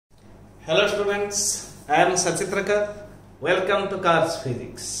Hello students, I am Sachitraka. Welcome to Cars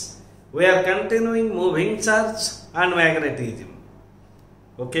Physics. We are continuing moving charge and magnetism.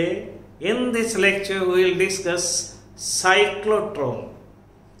 Okay, in this lecture we will discuss cyclotron.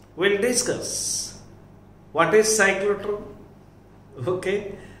 We will discuss what is cyclotron,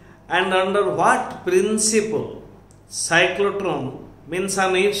 okay, and under what principle cyclotron means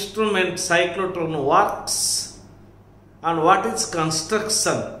an instrument cyclotron works, and what is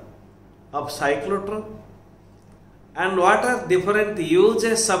construction of cyclotron, and what are different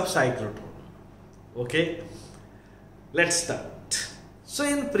uses of cyclotron. Okay, let's start. So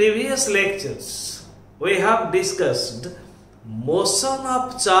in previous lectures we have discussed motion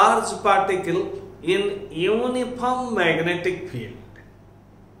of charge particle in uniform magnetic field,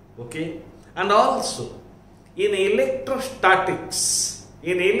 okay, and also in electrostatics.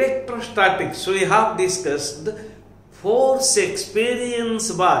 In electrostatics we have discussed force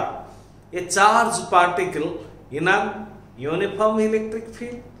experienced by a charged particle in a uniform electric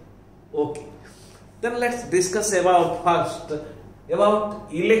field. Okay, then let's discuss about first about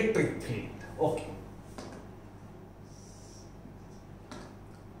electric field. Okay,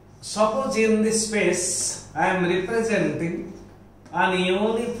 suppose in this space I am representing an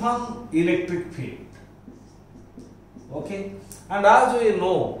uniform electric field. Okay, and as we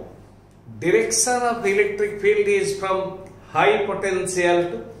know, direction of electric field is from high potential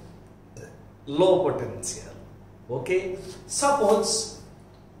to low potential. Okay, suppose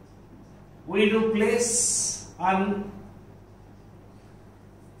we do place a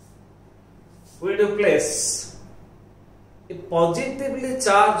positively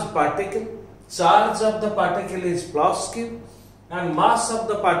charged particle. Charge of the particle is plus q and mass of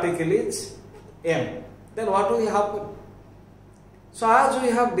the particle is m. Then what will happen? So as we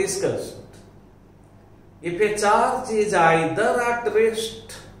have discussed, if a charge is either at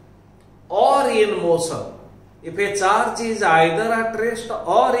rest or in motion, if a charge is either at rest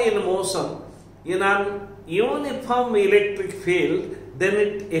or in motion in an uniform electric field, then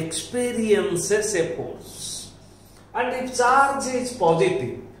it experiences a force. And if charge is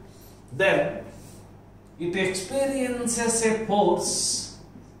positive, then it experiences a force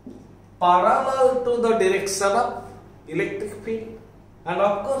parallel to the direction of electric field. And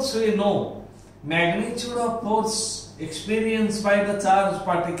of course we know magnitude of force experienced by the charged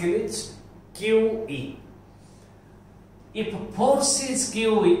particle is QE. If force is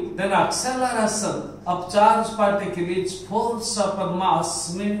QE, then acceleration of charged particle is force upon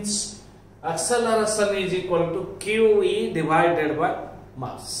mass, means acceleration is equal to QE divided by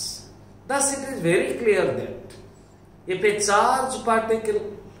mass. Thus it is very clear that if a charged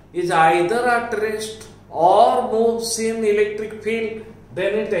particle is either at rest or moves in electric field,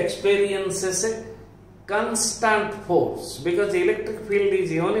 then it experiences a constant force, because electric field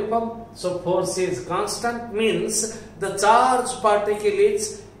is uniform, so force is constant, means the charged particle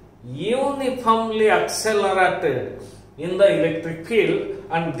is uniformly accelerated in the electric field,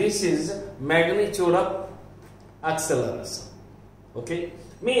 and this is magnitude of acceleration. Okay,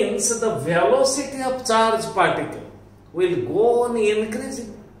 means the velocity of charged particle will go on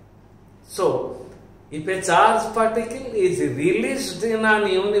increasing. So if a charged particle is released in an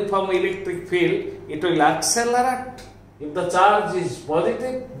uniform electric field, it will accelerate. If the charge is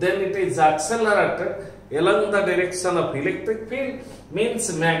positive, then it is accelerated along the direction of electric field,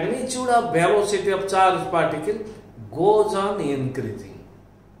 means magnitude of velocity of charged particle goes on increasing.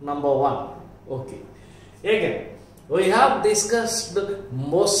 Number one. Okay. Again, we have discussed the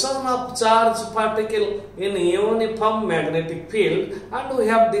motion of charged particle in uniform magnetic field, and we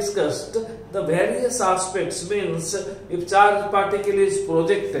have discussed the various aspects, means if charged particle is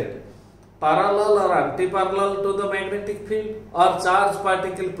projected parallel or anti-parallel to the magnetic field, or charged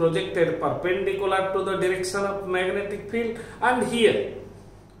particle projected perpendicular to the direction of magnetic field. And here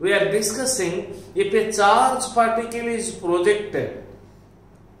we are discussing if a charged particle is projected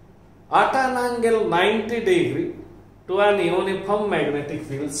at an angle 90 degree to an uniform magnetic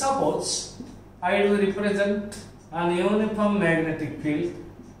field. Suppose I will represent an uniform magnetic field.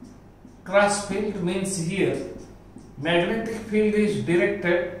 Cross field means here magnetic field is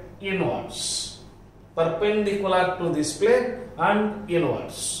directed inwards, perpendicular to this plane and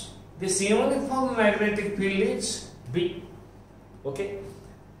inwards. This uniform magnetic field is B. Okay.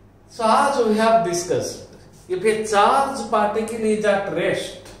 So as we have discussed, if a charged particle is at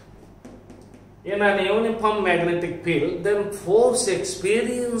rest in an uniform magnetic field, then force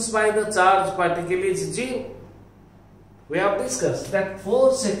experienced by the charged particle is zero. We have discussed that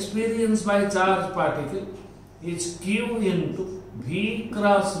force experienced by charged particle is Q into V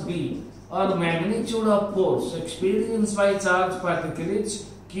cross B, or magnitude of force experienced by charged particle is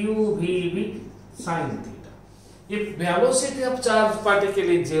QVB sin theta. If velocity of charged particle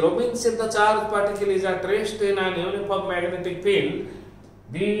is 0, means if the charged particle is at rest in an uniform magnetic field,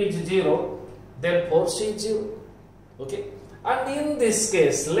 V is 0, then force is 0. Okay. And in this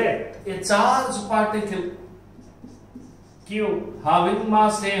case, let a charged particle Q having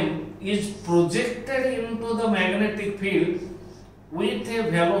mass m is projected into the magnetic field with a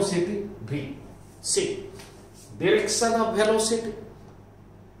velocity v. See, direction of velocity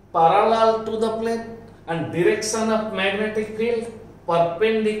parallel to the plane and direction of magnetic field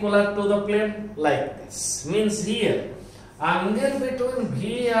perpendicular to the plane like this. Means here angle between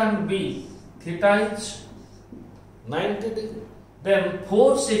V and B, theta is 90 degree. Then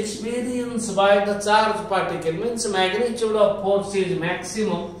force experienced by the charged particle, means magnitude of force is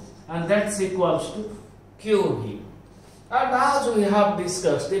maximum, and that's equals to QV. And as we have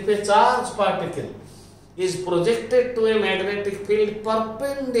discussed, if a charged particle is projected to a magnetic field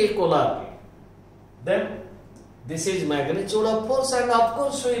perpendicularly, then this is magnitude of force, and of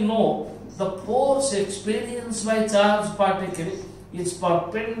course we know the force experienced by charged particle is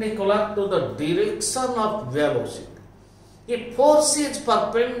perpendicular to the direction of velocity. If force is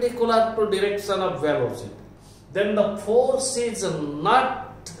perpendicular to direction of velocity, then the force is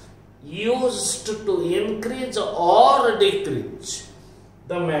not used to increase or decrease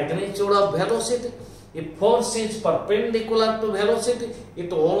the magnitude of velocity. If force is perpendicular to velocity,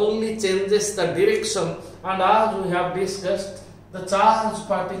 it only changes the direction, and as we have discussed, the charged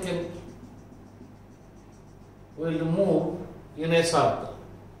particle will move in a circle.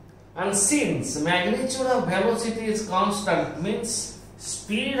 And since magnitude of velocity is constant, means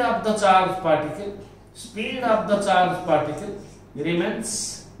speed of the charged particle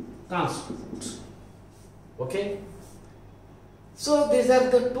remains constant. Okay. So these are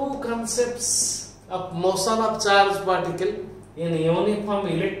the two concepts of motion of charged particle in uniform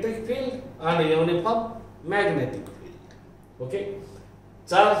electric field and uniform magnetic field. Okay.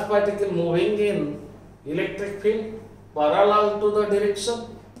 Charged particle moving in electric field parallel to the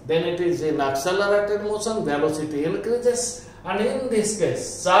direction, then it is in accelerated motion, velocity increases, and in this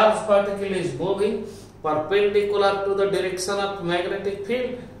case charged particle is moving perpendicular to the direction of magnetic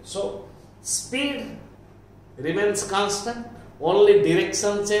field, so speed remains constant, only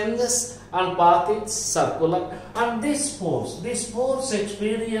direction changes and path is circular. And this force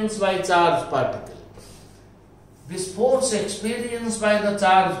experienced by charged particle, this force experienced by the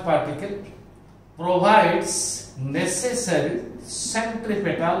charged particle provides necessary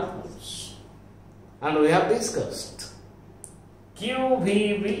centripetal force, and we have discussed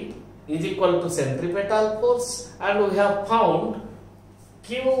QVB is equal to centripetal force, and we have found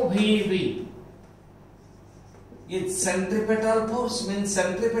QVB is centripetal force, means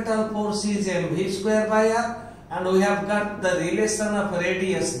centripetal force is mv square by r, and we have got the relation of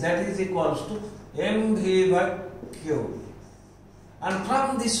radius, that is equals to mv by q. And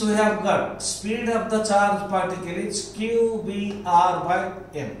from this we have got speed of the charged particle is qvr by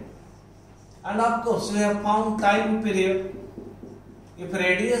m. And of course we have found time period. If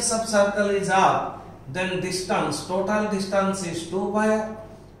radius of circle is r, then distance, total distance is 2 pi r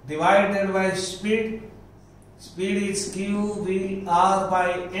divided by speed. Speed is qvr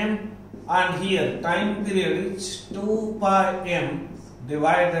by m, and here time period is 2 pi m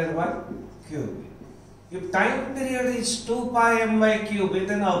divided by qv. If time period is 2 pi m by qv,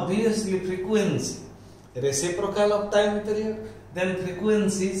 then obviously frequency, reciprocal of time period, then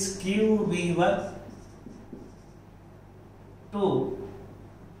frequency is qv by 2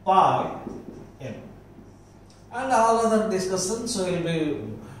 pi m. And all other discussions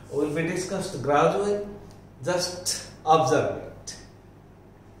will be discussed gradually. Just observe it.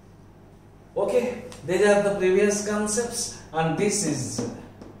 Okay, these are the previous concepts, and this is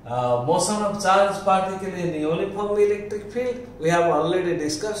motion of charged particle in uniform electric field. We have already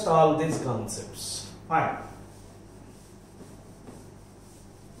discussed all these concepts. Fine.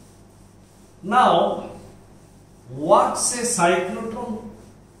 Now, what's a cyclotron?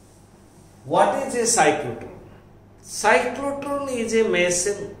 What is a cyclotron? Cyclotron is a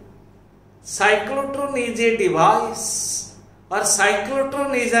machine. Cyclotron is a device, or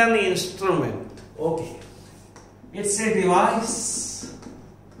cyclotron is an instrument. Okay, it's a device.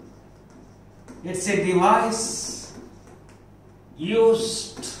 It's a device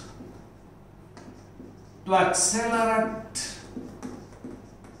used to accelerate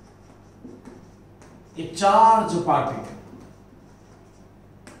a charged particle.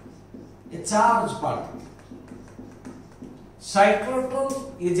 A charged particle. Cyclotron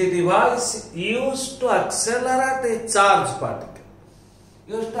is a device used to accelerate a charged particle.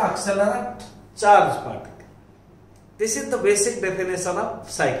 This is the basic definition of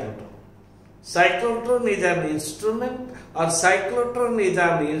cyclotron. Cyclotron is an instrument, or cyclotron is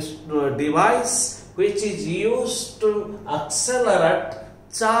an device which is used to accelerate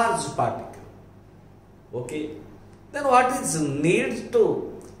charged particle. Okay. Then what is need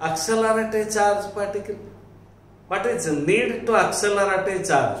to accelerate a charged particle? What is need to accelerate a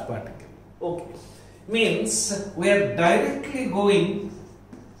charged particle? Okay. Means we are directly going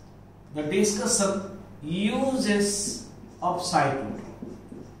the discussion uses of cyclotron.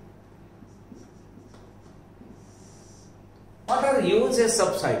 What are uses of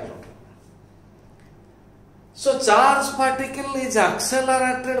cyclotron? So charged particle is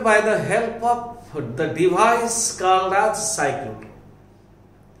accelerated by the help of the device called as cyclotron.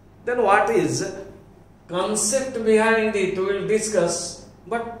 Then what is concept behind it we will discuss,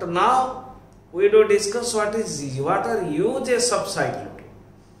 but now we do discuss what are uses of cyclotron.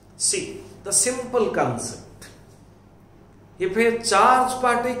 See the simple concept. If a charged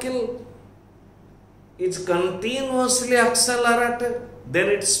particle is continuously accelerated, then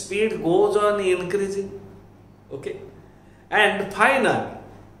its speed goes on increasing. Okay, and finally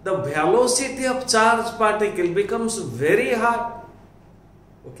the velocity of charged particle becomes very high.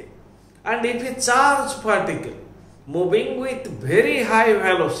 Okay, and if a charged particle moving with very high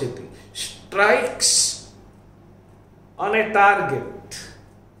velocity strikes on a target,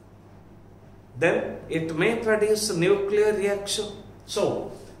 then it may produce nuclear reaction.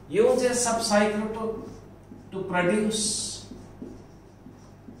 So uses of cyclotron to produce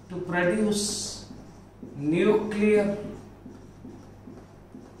nuclear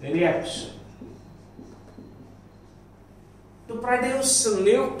reaction. To produce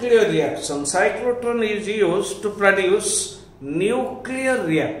nuclear reaction, cyclotron is used to produce nuclear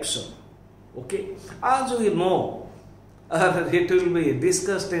reaction. Okay, as we know, it will be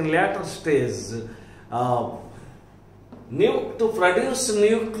discussed in later stage. To produce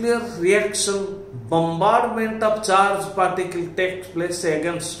nuclear reaction, bombardment of charged particle takes place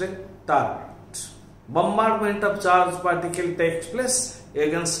against a target. Bombardment of charged particle takes place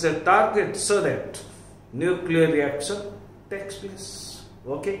against a target so that nuclear reaction takes place.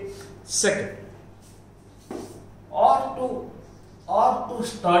 Okay. Second, or to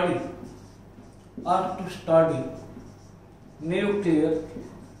study nuclear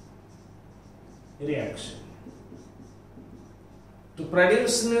reaction. To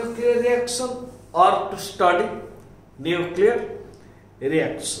produce nuclear reaction or to study nuclear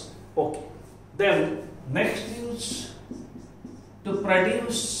reaction. Okay. Then next use, to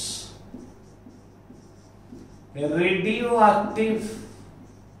produce a radioactive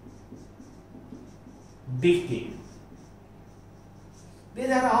decay. These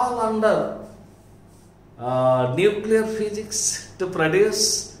are all under nuclear physics, to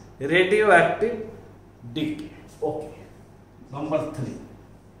produce radioactive decay. Okay. Number 3.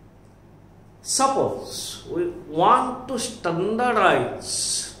 Suppose we want to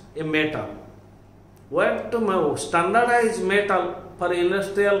standardize a metal. We have to standardize metal for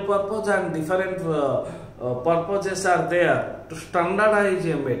industrial purpose, and different purposes are there to standardize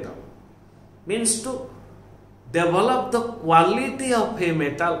a metal. Means to develop the quality of a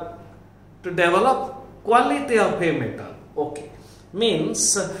metal. To develop quality of a metal. Okay.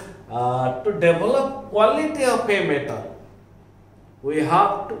 Means to develop quality of a metal, we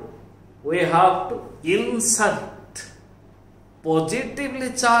have to insert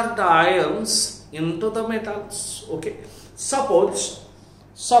positively charged ions into the metals. Okay. Suppose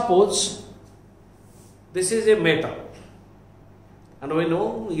this is a metal, and we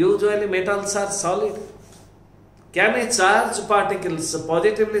know usually metals are solid. Can a charged particle,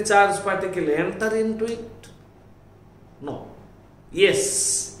 positively charged particle, enter into it? No.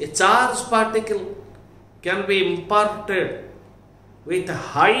 Yes, a charged particle can be imparted with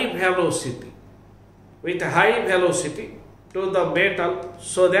high velocity to the metal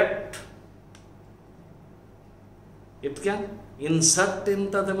so that it can insert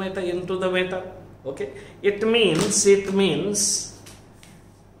into the metal. Okay, it means to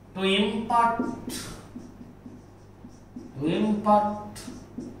impart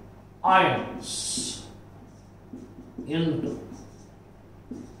ions into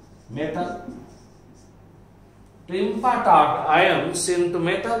metal. To impart ions into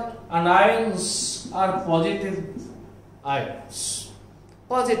metal, and ions are positive ions.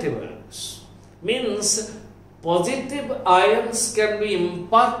 Positive ions means positive ions can be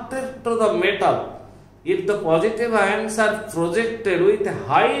imparted to the metal if the positive ions are projected with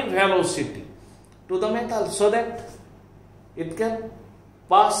high velocity to the metal so that it can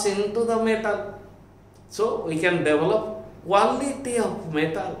pass into the metal. So we can develop quality of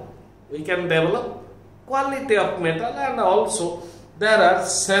metal. quality of metal, and also there are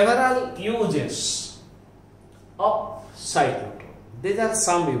several uses of cyclotron. These are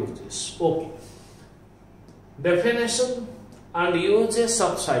some uses. Okay. Definition and uses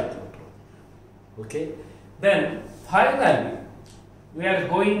of cyclotron. Okay. Then finally we are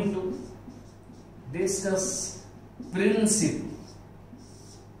going to discuss principle,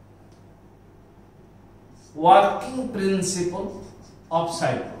 working principle of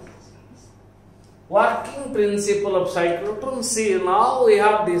cyclotron. Working principle of cyclotron. See, now we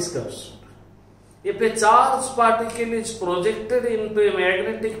have discussed. If a charged particle is projected into a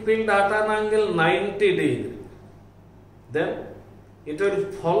magnetic field at an angle 90 degree, then it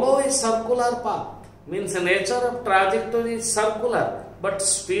will follow a circular path. Means the nature of trajectory is circular, but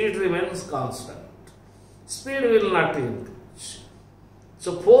speed remains constant. Speed will not increase.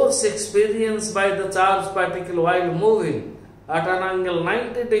 So force experienced by the charged particle while moving at an angle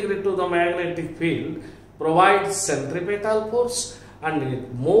 90 degree to the magnetic field provides centripetal force, and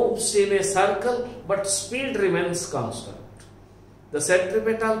it moves in a circle, but speed remains constant. The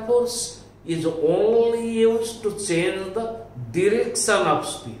centripetal force is only used to change the direction of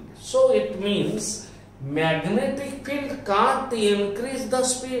speed. So it means magnetic field can't increase the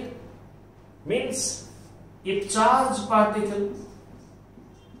speed. Means if charged particle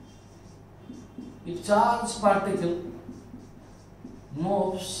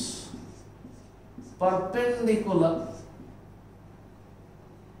moves perpendicularly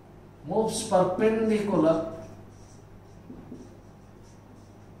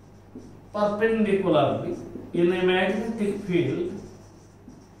in a magnetic field,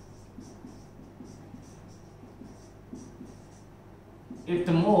 it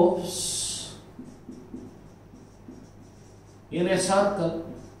moves in a circle,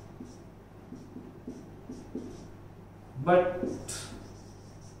 but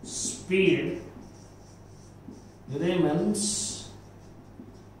speed remains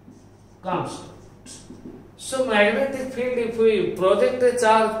constant. So magnetic field, if we project a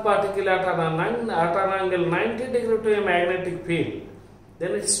charged particle at an angle 90 degree to a magnetic field,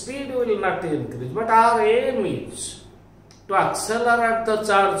 then its speed will not increase. But our aim is to accelerate the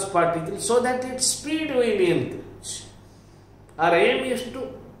charged particle so that its speed will increase. Our aim is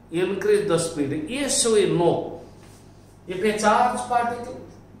to increase the speed. Yes, we know. If a charged particle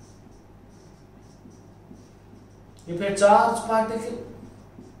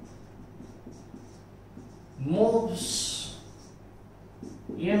moves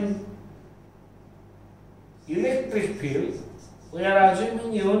in electric field, we are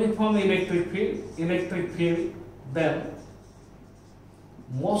assuming uniform electric field, then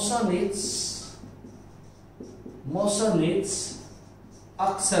motion is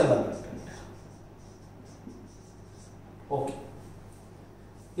accelerated. Okay.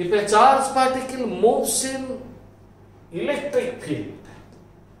 If a charged particle moves in electric field,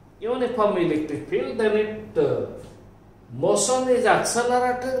 uniform electric field, then motion is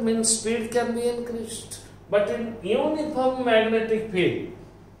accelerated, means speed can be increased. But in uniform magnetic field,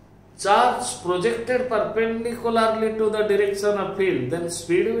 charge projected perpendicularly to the direction of field, then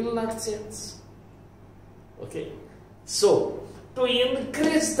speed will not change. Okay. So to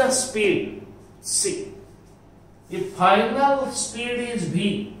increase the speed, see, if final speed is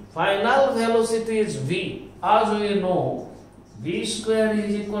v, final velocity is v, as we know, v square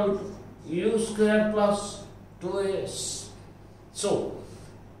is equal to u square plus 2s. So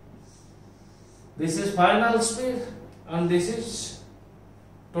this is final speed and this is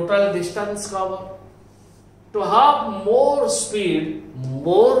total distance covered. To have more speed,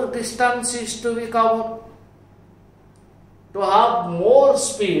 more distance is to be covered. To have more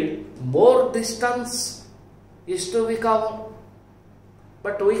speed, more distance is to be covered.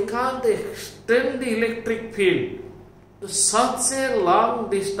 But we can't extend the electric field to such a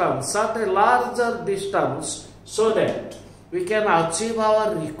long distance, such a larger distance, so that we can achieve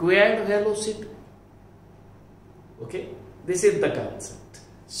our required velocity. Okay, this is the concept.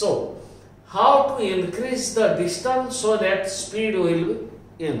 So, how to increase the distance so that speed will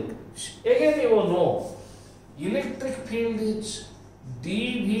increase? Again, you know, electric field is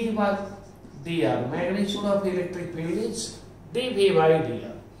dV by dr. Magnitude of electric field is dV by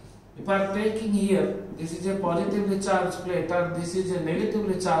dr. If I am taking here, this is a positively charged plate and this is a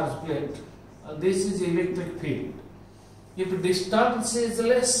negatively charged plate, this is electric field. If distance is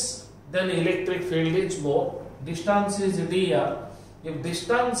less, then electric field is more. Distance is dr. If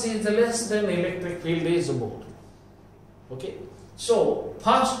distance is less, then electric field is more. Okay. So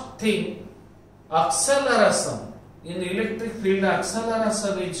first thing, acceleration. In electric field,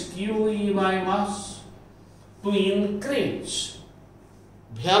 acceleration is QE by mass. To increase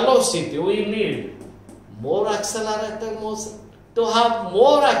velocity, we need more accelerated motion. To have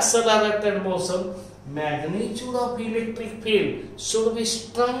more accelerated motion, magnitude of electric field should be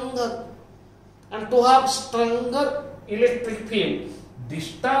stronger. And to have stronger electric field,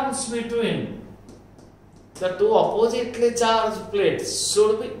 distance between the two oppositely charged plates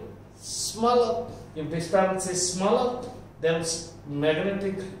should be smaller. If distance is smaller, then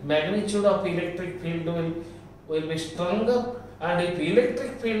magnitude of electric field will be stronger. And if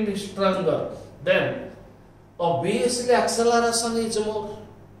electric field is stronger, then obviously acceleration is more.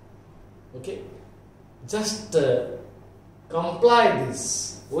 Okay, just comply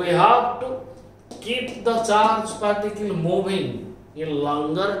this. We have to keep the charged particle moving in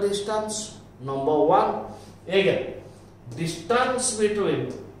longer distance. Number one, again, distance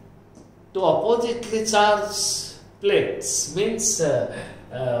between two oppositely charged plates means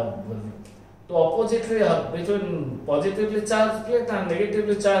between positively charged plate and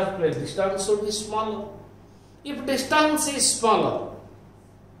negatively charged plate, distance should be smaller. If distance is smaller,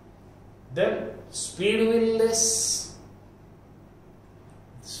 then speed will less.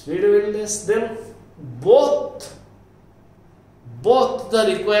 Then both the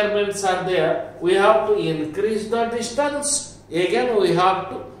requirements are there. We have to increase the distance. Again, we have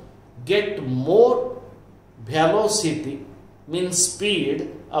to get more velocity, means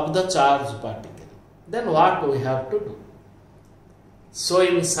speed of the charged particle. Then what we have to do? So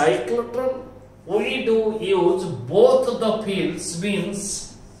in cyclotron, we do use both the fields,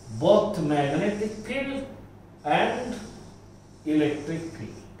 means both magnetic field and electric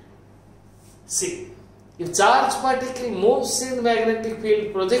field. See, if charged particle moves in magnetic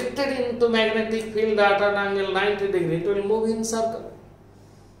field, projected into magnetic field at an angle 90 degree, it will move in circle.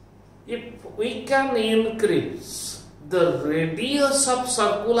 If we can increase the radius of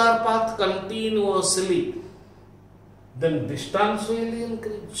circular path continuously, then distance will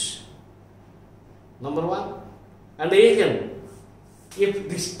increase. Number one. And again, if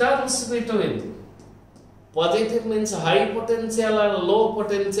distance between positive means high potential and low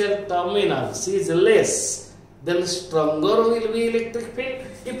potential terminals is less, then stronger will be electric field.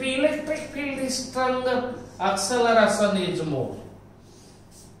 If electric field is stronger, acceleration is more.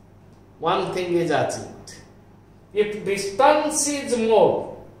 One thing is achieved. If distance is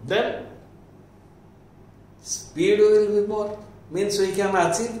more, then speed will be more. Means we can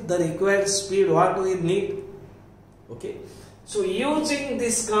achieve the required speed what we need. Okay. So using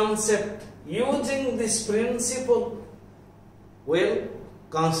this concept, using this principle, we'll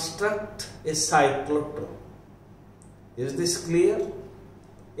construct a cyclotron. Is this clear?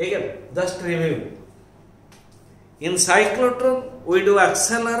 Again, just review. In cyclotron, we do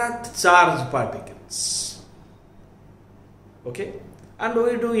accelerate charged particles. Okay. And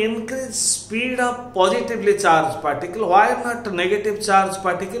we do increase speed of positively charged particle. Why not negative charged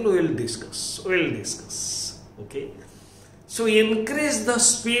particle? We will discuss. Okay. So increase the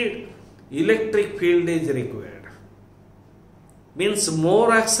speed, electric field is required. Means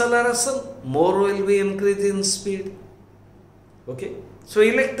more acceleration, more will be increase in speed. Okay. So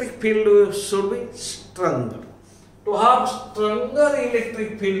electric field should be stronger. To have stronger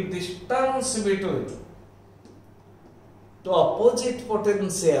electric field, distance between to opposite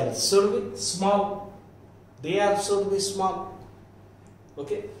potential should be small. They should be small.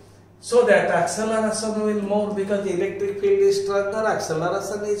 Okay. So that acceleration will more because the electric field is stronger,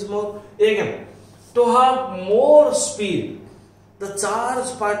 acceleration is more. Again, to have more speed, the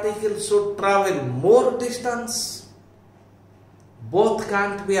charged particle should travel more distance. Both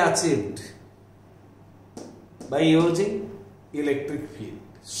can't be achieved by using electric field.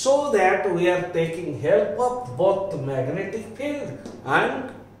 So that we are taking help of both magnetic field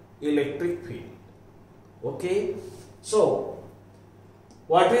and electric field. Okay. So,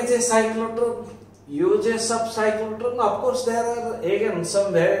 what is a cyclotron? Uses of cyclotron. Of course, there are again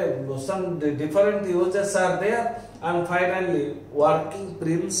some different uses are there. And finally, working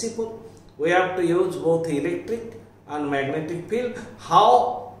principle. We have to use both electric and magnetic field.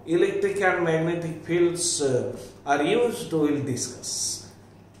 How electric and magnetic fields are used, we will discuss.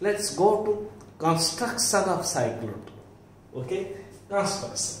 Let's go to construction of cyclotron. Okay,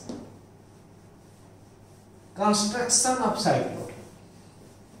 construction of cyclotron.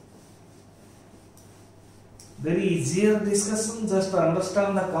 Very easier discussion. Just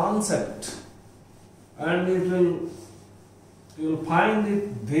understand the concept, and you will find it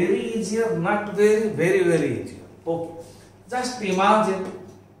very easier, not very easier. Okay, just imagine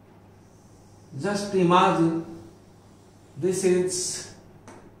this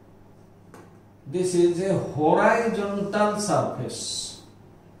is a horizontal surface.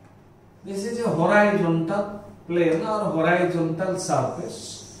 This is a horizontal plane or horizontal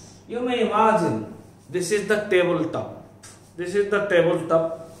surface. You may imagine This is the tabletop. This is the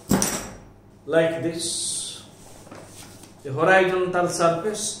tabletop, like this. The horizontal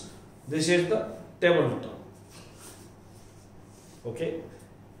surface. This is the tabletop. Okay.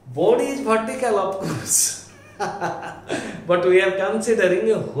 Body is vertical, of course, but we are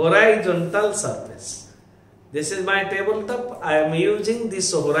considering a horizontal surface. This is my tabletop. I am using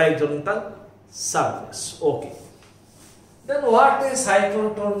this horizontal surface. Okay. Then what is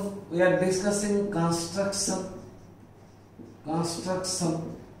cyclotron? We are discussing construction of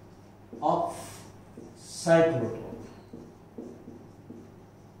cyclotron.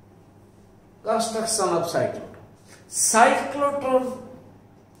 Construction of cyclotron. Cyclotron,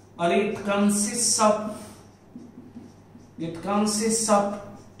 or it consists of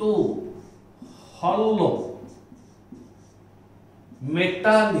two hollow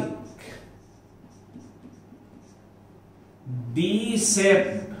metallic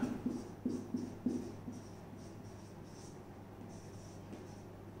D-shaped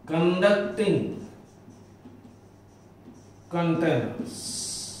conducting containers.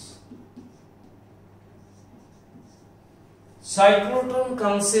 Cyclotron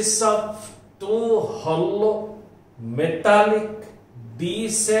consists of two hollow metallic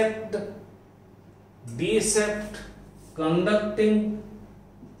D-shaped conducting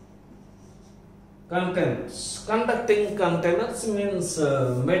containers. Conducting containers means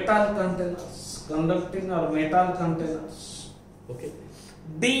metal containers. Conducting or metal containers. Okay.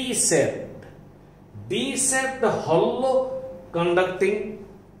 D-shaped hollow conducting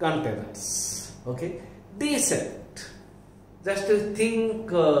containers. Okay. D-shaped. Just to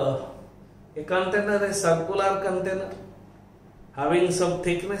think a container, a circular container having some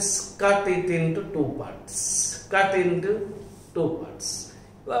thickness, cut it into two parts.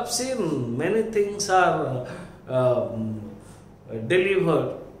 You have seen many things are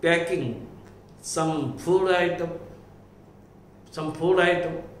delivered, packing some food item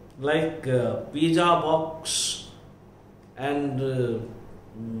like pizza box and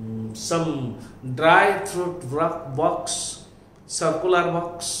some dry fruit box, circular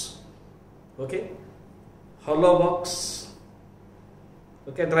box, okay, hollow box,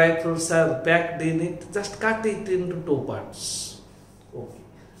 okay, dry fruits are packed in it. Just cut it into two parts. Okay.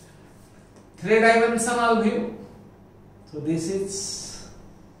 Three-dimensional view. So this is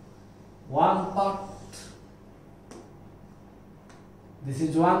one part. This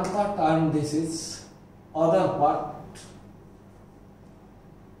is one part and this is other part.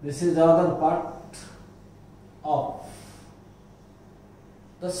 This is the other part of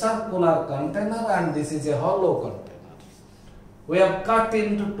the circular container and this is a hollow container. We have cut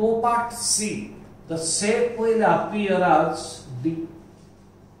into two parts. See, the shape will appear as D.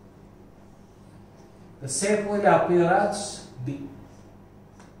 The shape will appear as D.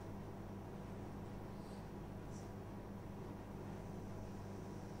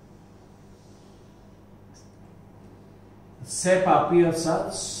 The shape appears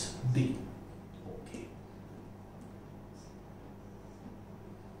as D. Okay.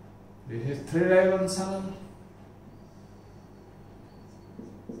 This is three-dimensional.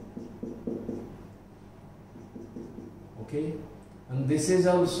 Okay, and this is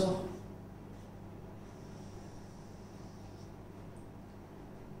also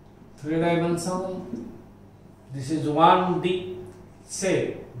three-dimensional. This is 1D.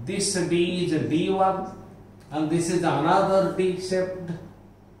 Say this D is a D1 and this is another D shaped.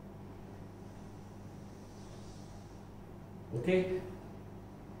 Okay.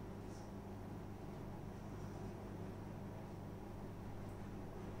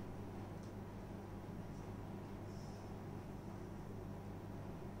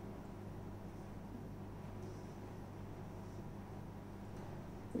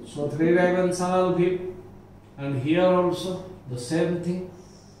 So three-dimensional view, and here also the same thing.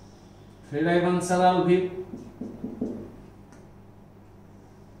 Three-dimensional view.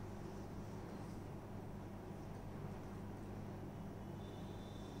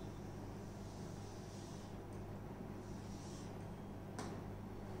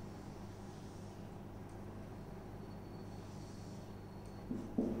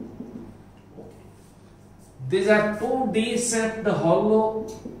 These are two D-shaped hollow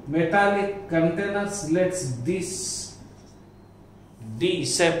metallic containers. Let's this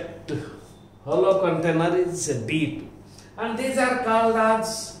D-shaped hollow container is D2, and these are called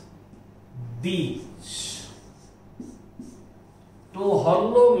as Ds. Two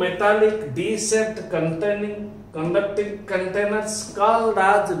hollow metallic D-shaped conducting containers called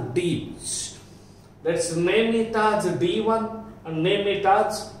as Ds. Let's name it as D1 and name it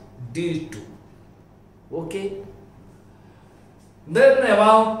as D2. Okay. Then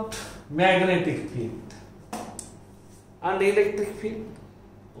about magnetic field. and electric field.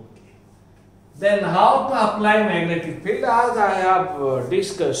 Okay. Then how to apply magnetic field? As I have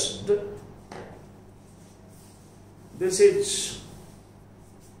discussed, this is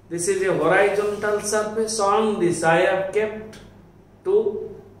a horizontal surface. On this I have kept two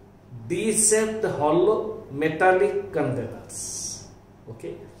D-shaped hollow metallic containers.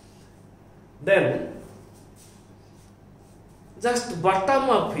 Okay. Then just bottom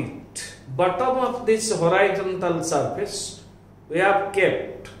of this horizontal surface, we have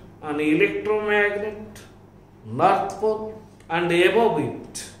kept an electromagnet, north pole, and above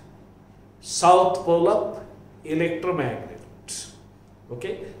it, south pole of electromagnet.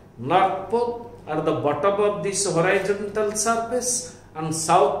 Okay, north pole at the bottom of this horizontal surface, and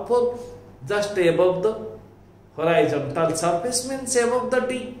south pole just above the horizontal surface, means above the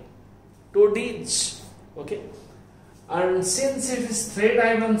D, two D's. Okay. And since it is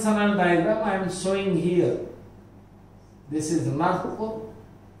three-dimensional diagram, I am showing here. This is north pole,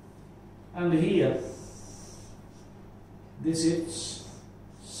 and here this is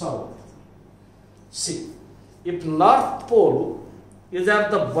south. See, if north pole is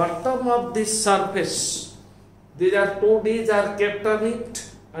at the bottom of this surface, these are two D's are kept on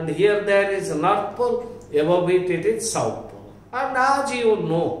it, and here there is north pole, above it is south pole. And as you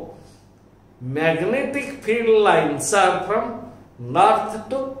know, magnetic field lines are from north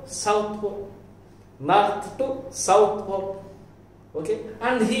to south pole, north to south pole. Okay,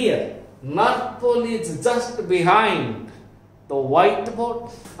 and here north pole is just behind the white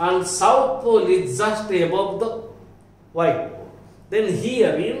pole, and south pole is just above the white pole. Then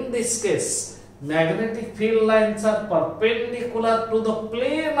here in this case, magnetic field lines are perpendicular to the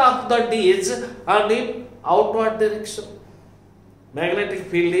plane of the D's and in outward direction. Magnetic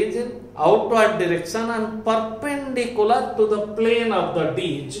field is in outward direction and perpendicular to the plane of the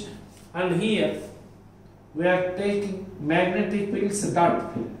D's, and here we are taking magnetic field's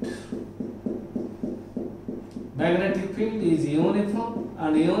dot field. Magnetic field is uniform,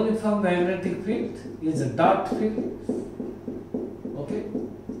 and uniform magnetic field is a dot field. Okay,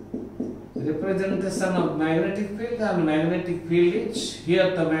 representation of magnetic field, and magnetic field is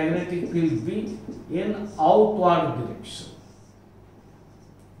here the magnetic field be in outward direction.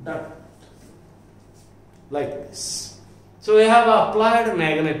 Dot. Like this. So we have applied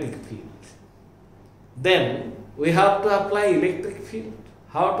magnetic field. Then we have to apply electric field.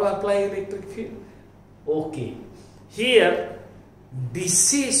 How to apply electric field? Okay. Here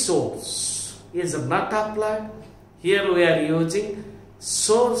DC source is not applied. Here we are using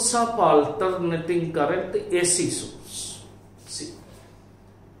source of alternating current, AC source. See.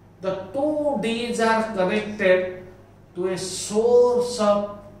 The two D's are connected to a source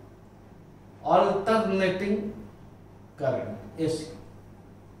of alternating current, AC.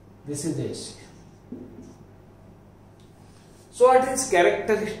 This is AC. So what is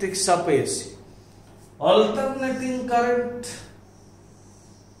characteristics of AC? Alternating current,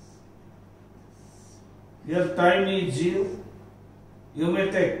 here time is 0. You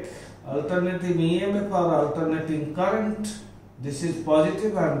may take alternating EMF or alternating current. This is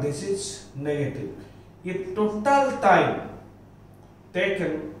positive and this is negative. If total time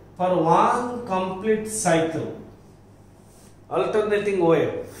taken for one complete cycle, alternating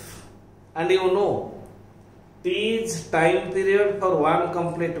wave, and you know T is time period for one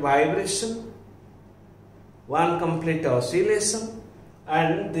complete vibration, one complete oscillation,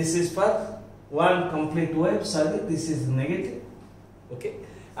 and this is for one complete wave. Sorry, this is negative. Okay,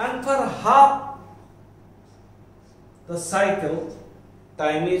 and for half the cycle,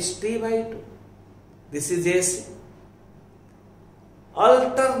 time is T by 2. This is AC.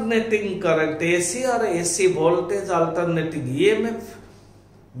 Alternating current, AC or AC voltage, alternating EMF,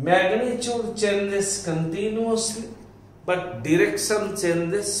 magnitude changes continuously, but direction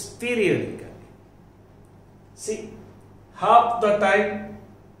changes periodically. See, half the time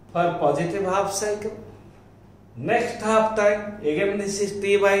for positive half cycle, next half time, again this is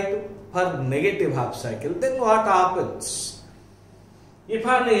T by 2 for negative half cycle. Then what happens? If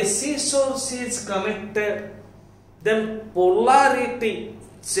an AC source is connected, then polarity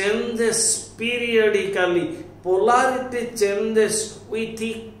changes periodically. Polarity changes with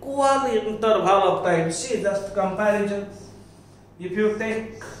equal interval of time. See, just comparison. If you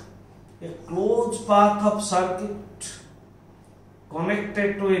take a closed path of circuit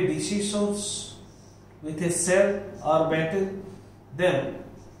connected to a DC source with a cell or battery, then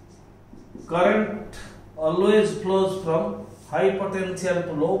current always flows from high potential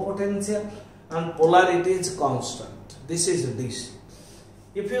to low potential, and polarity is constant. This is DC.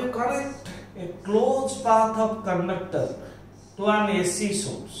 If you connect a closed path of conductor to an AC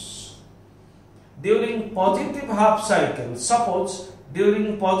source, during positive half cycle, suppose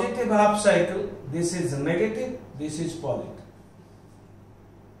during positive half cycle, this is negative, this is positive.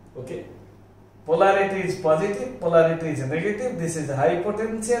 Okay, polarity is positive, polarity is negative, this is high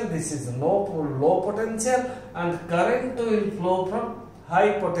potential, this is low potential, and current will flow from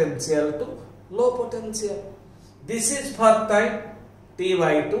high potential to low potential. This is for time T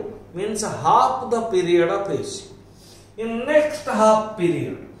by 2, means half the period of AC. In next half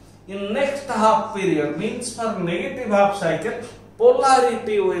period means for negative half cycle,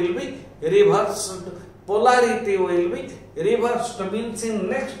 polarity will be reversed. Polarity will be reversed, means in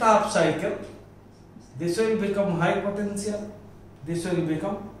next half cycle, this will become high potential, this will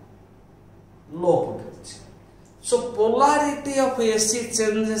become low potential. So polarity of AC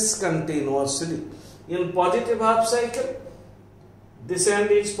changes continuously. In positive half cycle, this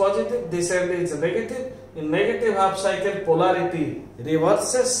end is positive, this end is negative. In negative half cycle, polarity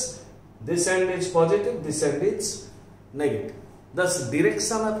reverses. This end is positive, this end is negative. Thus,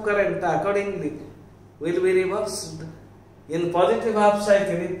 direction of current accordingly will be reversed. In positive half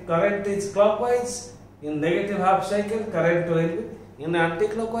cycle, if current is clockwise, in negative half cycle, current will be in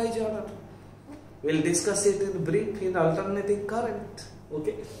anti-clockwise order. We will discuss it in brief in alternating current.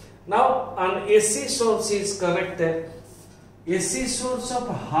 Okay. Now, an AC source is connected. AC source of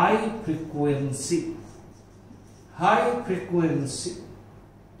high frequency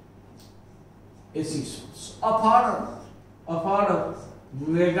AC source of order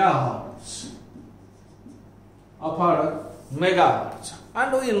megahertz,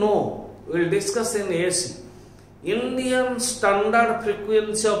 and we know, we will discuss in AC. Indian standard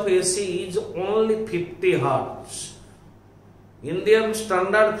frequency of AC is only 50 Hz. Indian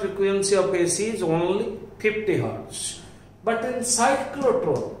standard frequency of AC is only 50 Hz. But in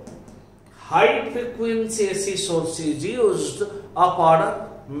cyclotron, high frequency AC source is used of order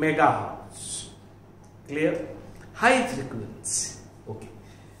megahertz. Clear? High frequency. Okay.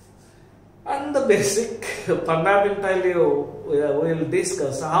 And the basic fundamentally we will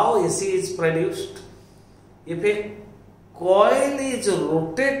discuss how AC is produced. If a coil is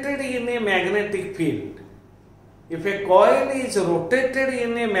rotated in a magnetic field,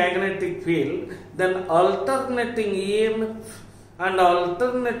 then alternating EMF and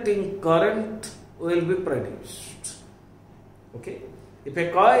alternating current will be produced. Okay. If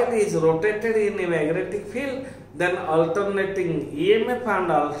a coil is rotated in a magnetic field, then alternating EMF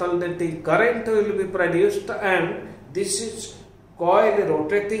and alternating current will be produced, and this is coil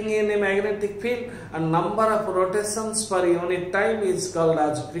rotating in a magnetic field, and number of rotations per unit time is called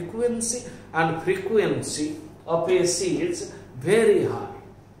as frequency, and frequency of AC is very high.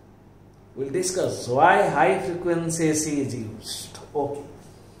 We will discuss why high frequency AC is used. Okay.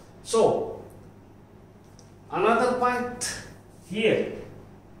 So, another point here,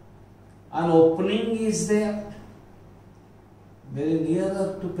 an opening is there, very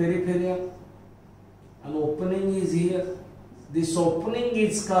nearer to peripheral. An opening is here. This opening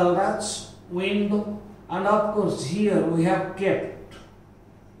is called as window, and of course here we have kept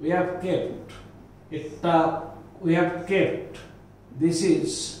this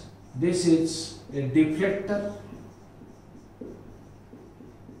is a deflector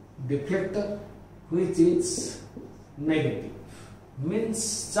which is negative,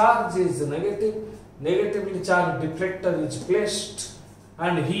 means charge is negatively charged deflector is placed,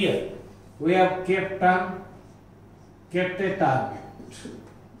 and here we have kept a target.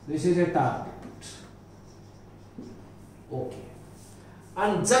 This is a target. Okay.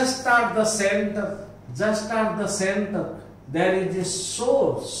 And just at the center, there is a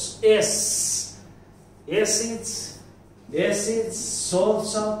source S. S is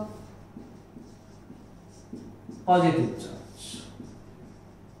source of positive charge.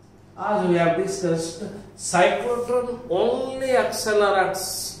 As we have discussed, cyclotron only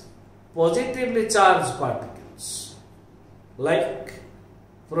accelerates positively charged particles like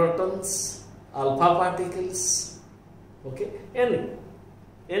protons, alpha particles, okay, any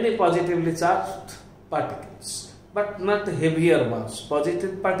positively charged particles, but not heavier mass.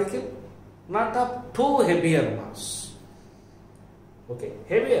 Positive particle not up to heavier mass. Okay,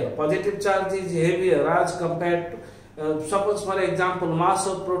 heavier, positive charge is heavier as compared to, suppose for example, mass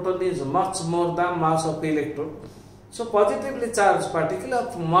of proton is much more than mass of electron. So positively charged particle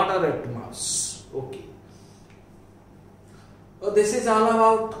of moderate mass. Okay. So this is all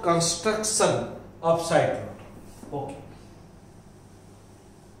about construction of cyclotron. Okay.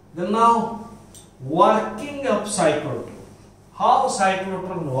 Then now, working of cyclotron. How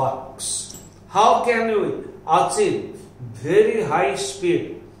cyclotron works? How can we achieve very high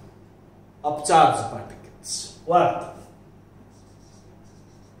speed of charged particles? What?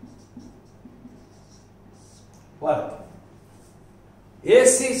 working.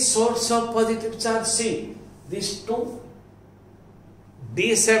 AC source of positive charge. See, these two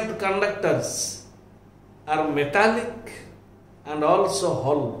D-shaped conductors are metallic and also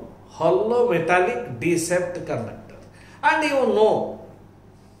hollow. Hollow metallic D-shaped conductor. And you know,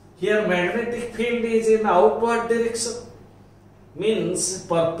 here magnetic field is in outward direction, means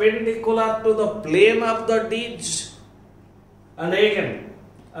perpendicular to the plane of the dish. And again,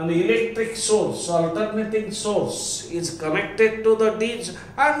 an electric source, alternating source is connected to the dish,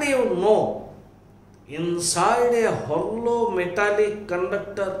 and you know, inside a hollow metallic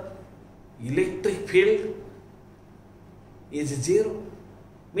conductor, electric field is zero.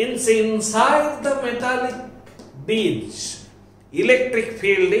 Means inside the metallic dish, electric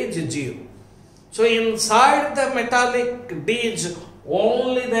field is zero. So inside the metallic dish,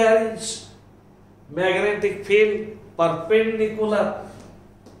 only there is magnetic field perpendicular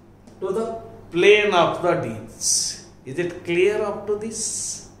to the plane of the dish. Is it clear up to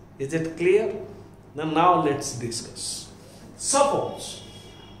this? Is it clear? Then now let's discuss. Suppose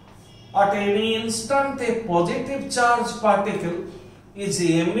at any instant a positive charge particle is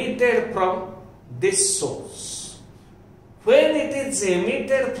emitted from this source. When it is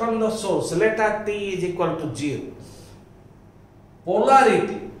emitted from the source, let t is equal to 0.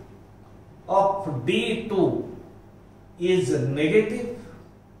 Polarity of D2 is negative.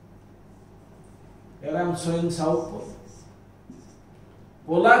 Here I am showing south pole.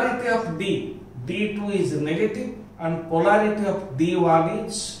 Polarity of D2 is negative and polarity of D1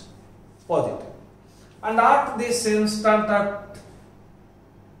 is positive. And at this instant, at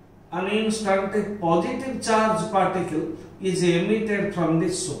an instant, a positive charge particle is emitted from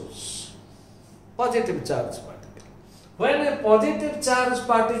this source. Positive charge particle. When a positive charge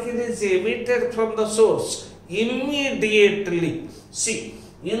particle is emitted from the source, immediately, see,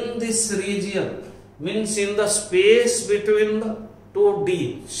 in this region, means in the space between the two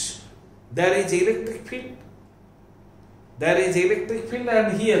Ds, there is electric field. There is electric field,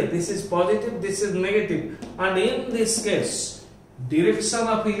 and here this is positive, this is negative, and in this case, direction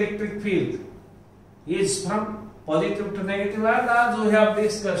of electric field is from positive to negative, and as we have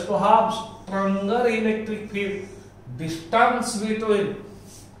discussed, to have stronger electric field, distance between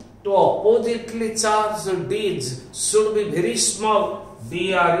two oppositely charged Ds should be very small.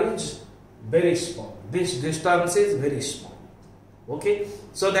 dr is very small. This distance is very small. Okay,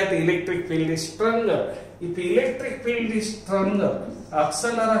 so that electric field is stronger. If electric field is stronger,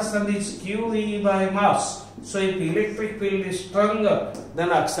 acceleration is QE by mass. So if electric field is stronger,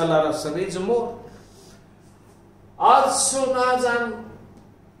 then acceleration is more. As soon as a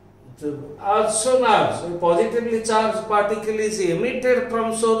positively charged particle is emitted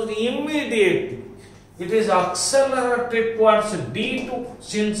from source, immediately it is accelerated towards D2,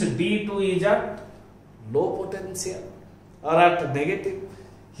 since D2 is at low potential or at negative.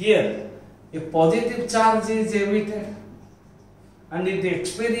 Here, a positive charge is emitted and it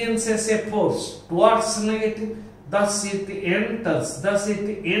experiences a force towards negative, thus it enters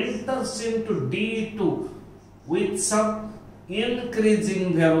into D2 with some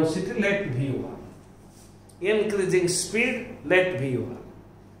increasing velocity, let V1, increasing speed, let V1.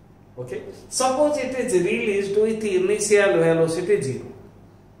 Okay, suppose it is released with initial velocity 0,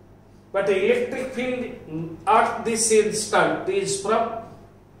 but electric field at this instant is from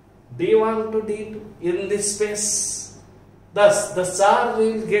D1 to D2 in this space. Thus, the charge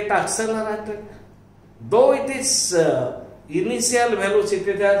will get accelerated. Though it is initial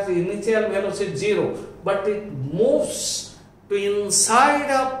velocity, that initial velocity 0, but it moves to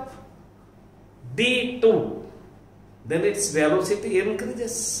inside of D2, then its velocity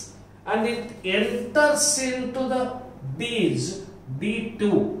increases and it enters into the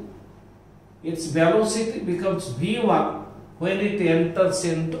D2. Its velocity becomes V1 when it enters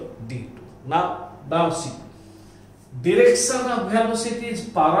into D2. Now see, direction of velocity is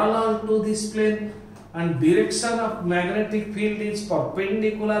parallel to this plane and direction of magnetic field is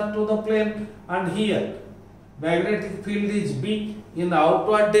perpendicular to the plane, and here magnetic field is B in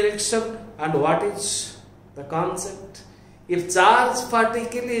outward direction. And what is the concept? If charge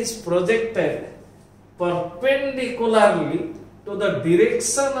particle is projected perpendicularly to the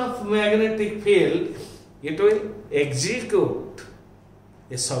direction of magnetic field, it will execute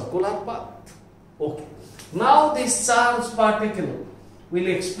a circular path. Okay. Now this charge particle will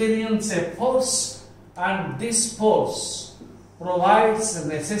experience a force, and this force provides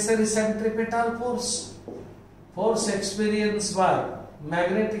necessary centripetal force. Force experienced by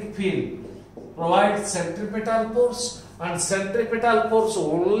magnetic field provides centripetal force, and centripetal force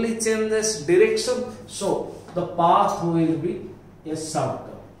only changes direction, so the path will be a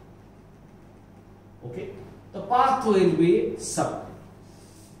circle. Okay. the path will be circle.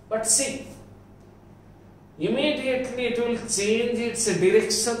 But see, immediately it will change its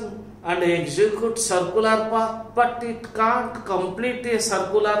direction and execute circular path, but it can't complete a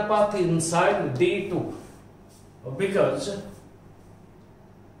circular path inside D2 because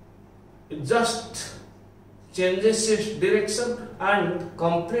it just changes its direction and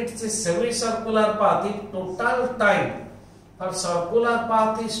completes a semicircular path. If total time for circular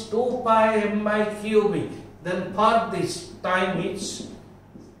path is 2 pi m by qb, then for this time is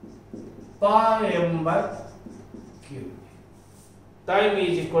pi m by qb. Time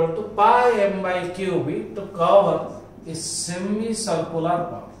is equal to pi m by qb to cover a semicircular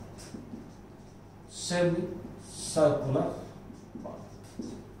path. Semicircular path.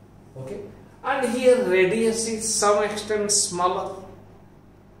 Okay. And here radius is some extent smaller.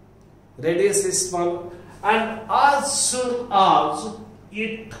 Radius is smaller. And as soon as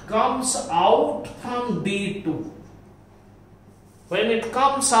it comes out from D2, when it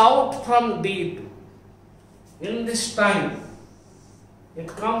comes out from D2, in this time, it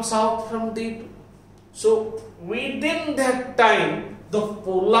comes out from D2. So, within that time, the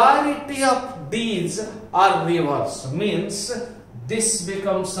polarity of these are reversed. Means, this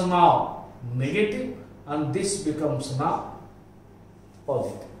becomes now negative and this becomes now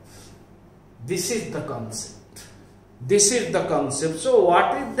positive. This is the concept. This is the concept. So,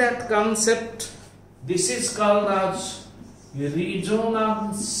 what is that concept? This is called as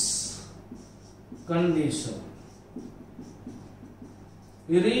resonance condition.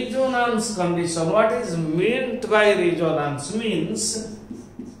 Resonance condition. What is meant by resonance? Means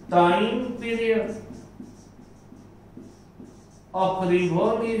time period of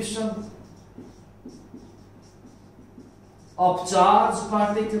revolution of charged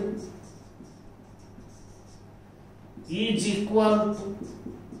particle is equal to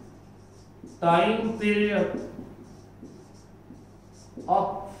time period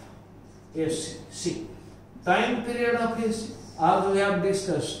of AC. See, time period of AC, as we have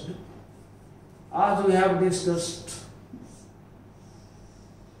discussed,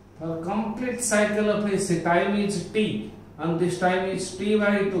 for complete cycle of AC, time is T, and this time is T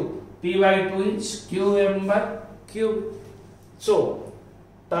by 2. T by 2 is Qm by Q. So,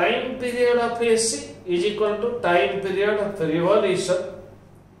 time period of AC is equal to time period of revolution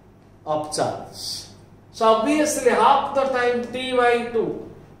of charge. So, obviously half the time T by 2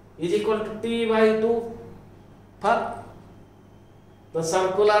 is equal to T by 2 for the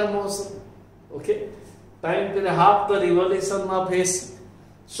circular motion. Okay, time period half the revolution of AC.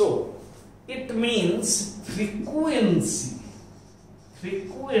 So, it means frequency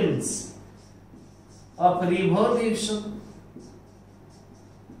of revolution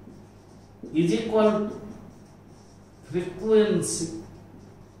is equal to frequency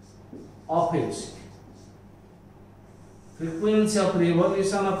of AC. Frequency of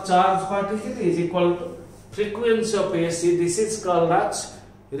revolution of charged particle is equal to frequency of AC. This is called as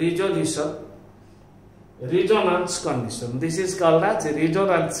resonance condition. This is called as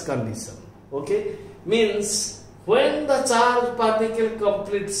resonance condition. Okay, means when the charged particle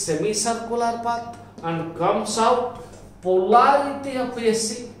completes semicircular path and comes out, polarity of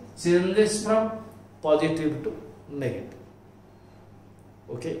AC changes from positive to negative.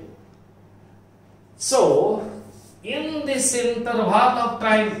 Okay. So, in this interval of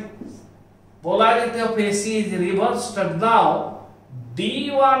time, polarity of AC is reversed, and now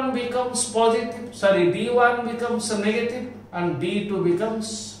D1 becomes positive, D1 becomes negative and D2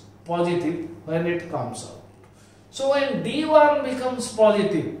 becomes positive when it comes out. So, when D1 becomes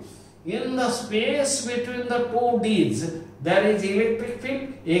positive, in the space between the two Ds, there is electric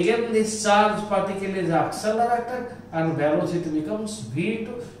field. Again, this charged particle is accelerated and velocity becomes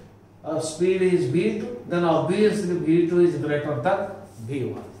V2. Speed is V2. Then obviously V2 is greater than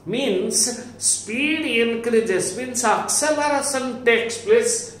V1. Means speed increases. Means acceleration takes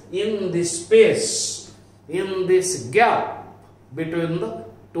place in this space, in this gap between the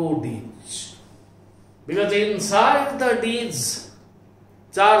two Ds. Because inside the Ds,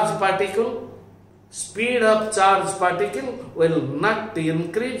 charged particle, speed of charged particle will not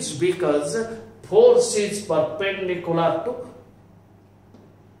increase because force is perpendicular to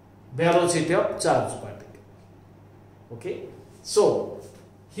velocity of charged particle. Okay. So,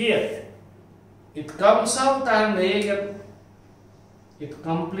 here it comes out and again it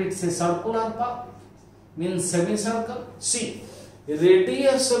completes a circular path, means semicircle. See,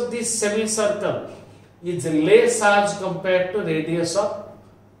 radius of this semicircle is less as compared to radius of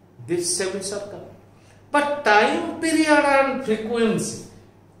this semicircle. But time period and frequency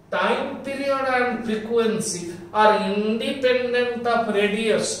are independent of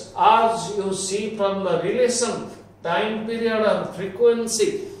radius, as you see from the relation time period or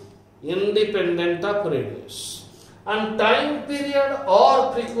frequency, independent of radius. And time period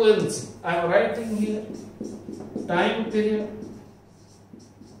or frequency, I am writing here, time period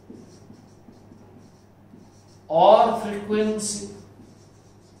or frequency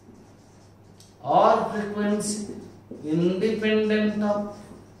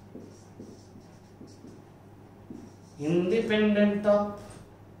independent of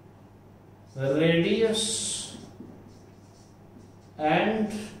radius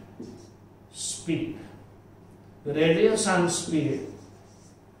and speed, radius and speed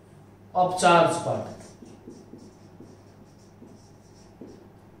of charge particle,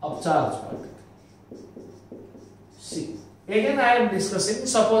 See, again I am discussing,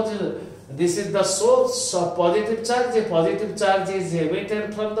 suppose this is the source of positive charge, a positive charge is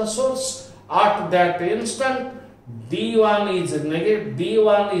emitted from the source. At that instant, D1 is negative,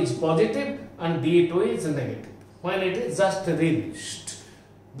 D1 is positive and D2 is negative when it is just released.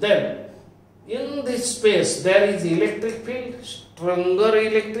 Then in this space there is electric field, stronger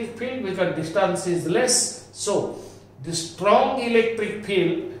electric field because distance is less. So the strong electric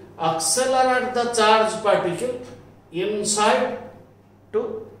field accelerates the charge particle inside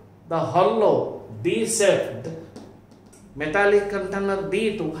to the hollow D-shaped metallic container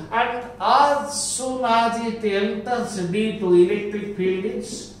D2, and as soon as it enters D2, electric field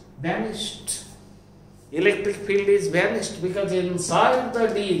is vanished. Electric field is vanished because inside the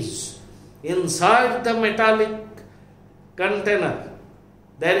D's, inside the metallic container,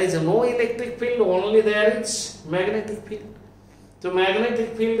 there is no electric field, only there is magnetic field. So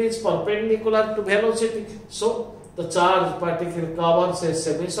magnetic field is perpendicular to velocity. So the charge particle covers a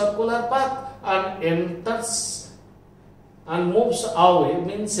semicircular path and enters and moves away,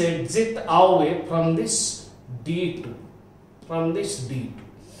 means exit away from this D2,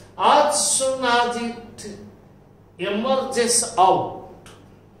 As soon as it emerges out,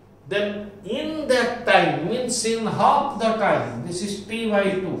 then in that time, means in half the time, this is T by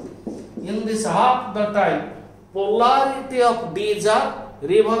 2, in this half the time, polarity of D's are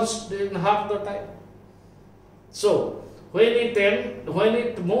reversed in half the time. So when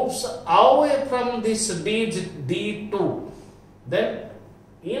it moves away from this D2, then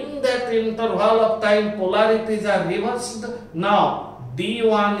in that interval of time polarities are reversed. Now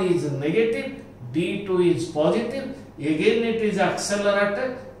D1 is negative, D2 is positive. Again it is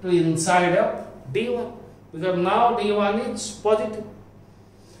accelerated to inside of D1 because now D1 is positive.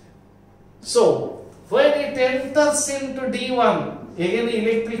 So when it enters into D1, again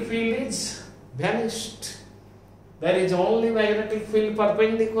electric field is vanished. There is only magnetic field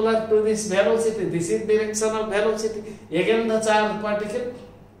perpendicular to this velocity. This is direction of velocity. Again the charge particle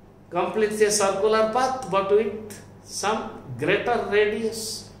completes a circular path but with some greater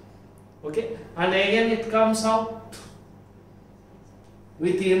radius. Okay, and again it comes out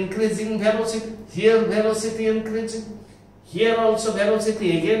with increasing velocity. Here velocity increasing. Here also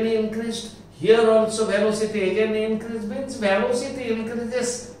velocity again increased. Here also velocity again increased. Means velocity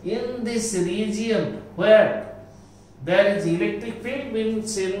increases in this region where there is electric field,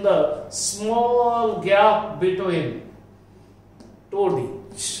 means in the small gap between two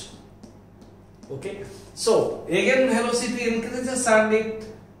D's. Okay, so again velocity increases and it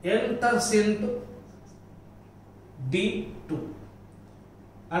enters into D2.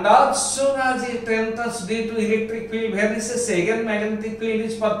 And as soon as it enters D2, electric field vanishes, again magnetic field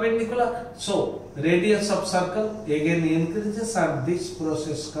is perpendicular. So radius of circle again increases and this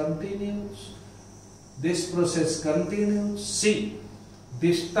process continues. See,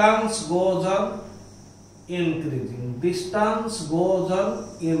 distance goes on increasing,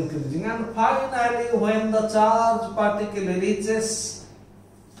 and finally when the charge particle reaches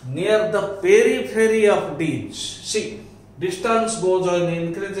near the periphery of D's, see, distance goes on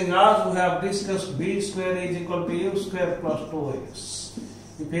increasing as we have discussed. B square is equal to U square plus 2S.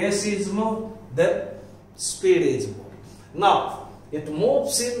 If S is more, then speed is more. Now it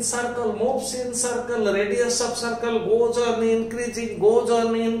moves in circle, radius of circle goes on increasing,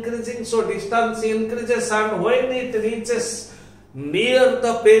 so distance increases, and when it reaches near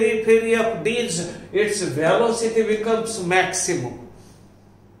the periphery of D's, its velocity becomes maximum.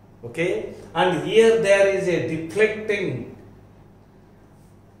 Okay, and here there is a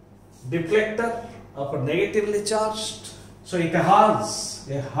deflector of negatively charged, so it has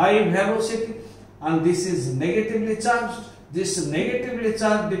a high velocity and this is negatively charged. This negatively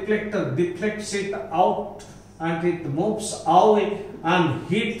charged deflector deflects it out and it moves away and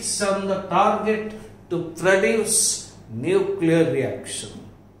hits on the target to produce nuclear reaction.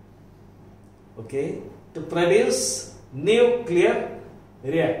 Okay, to produce nuclear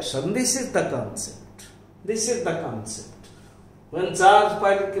reaction. This is the concept. This is the concept. When charged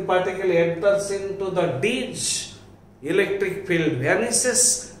particle enters into the ditch, electric field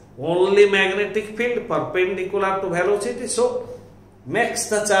vanishes, only magnetic field perpendicular to velocity, so makes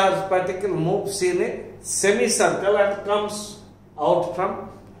the charged particle moves in a semicircle and comes out from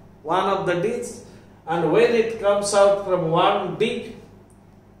one of the ditches. And when it comes out from one ditch,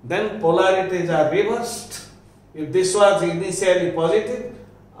 then polarities are reversed. If this was initially positive,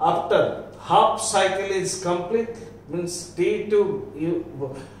 after half cycle is complete, means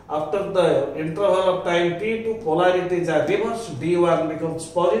T2, after the interval of time T2, polarities are reversed, D1 becomes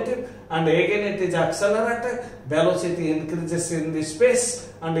positive, and again it is accelerated, velocity increases in the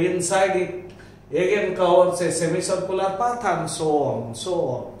space, and inside it again covers a semicircular path, and so on, so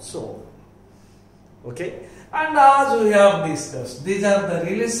on, so on. Okay, and as we have discussed, these are the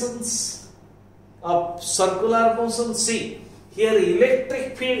relations of circular motion. See, here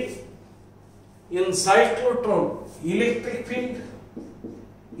electric field in cyclotron, electric field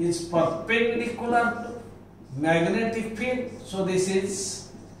is perpendicular to magnetic field, so this is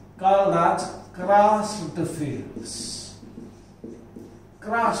called as crossed fields.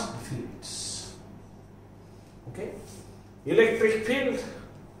 Crossed fields. Okay, electric field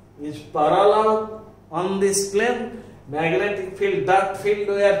is parallel on this plane, magnetic field, that field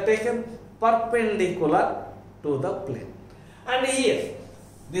we are taken perpendicular to the plane. And here,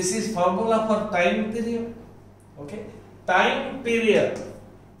 this is formula for time period. Okay, time period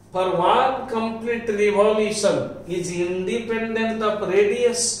for one complete revolution is independent of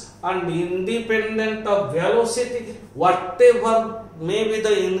radius and independent of velocity. Whatever may be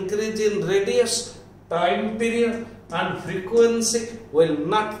the increase in radius, time period and frequency will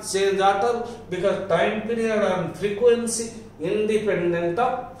not change at all, because time period and frequency independent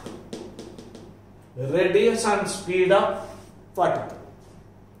of radius and speed of particle.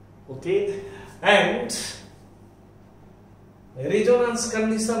 Okay, and resonance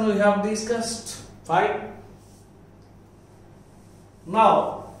condition we have discussed. Fine.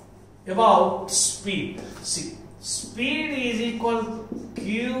 Now about speed. See, speed is equal to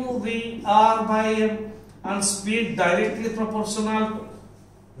qvr by m, and speed directly proportional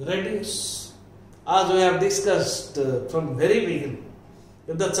to radius, as we have discussed from very beginning.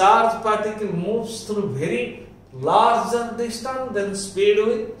 If the charged particle moves through very larger distance, then speed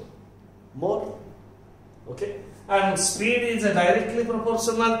will more. Okay, and speed is directly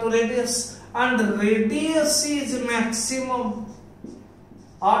proportional to radius, and radius is maximum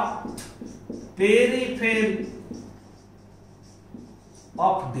at periphery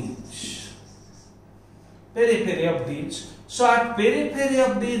of ditch. Periphery of ditch. So at periphery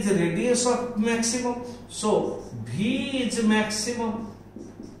of ditch, radius of maximum. So V is maximum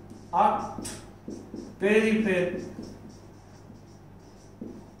at periphery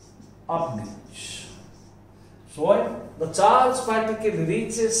of ditch. So when the charged particle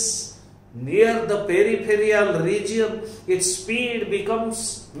reaches near the peripheral region, its speed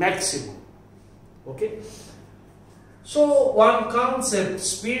becomes maximum. Okay. So one concept,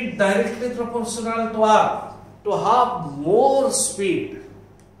 speed directly proportional to R. To have more speed,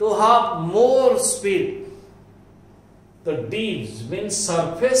 the D's means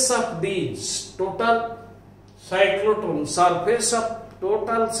surface of D's, total cyclotron, surface of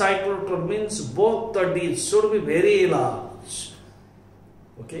total cyclotron means both the D's should be very large.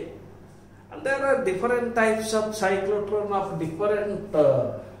 Okay, and there are different types of cyclotron of different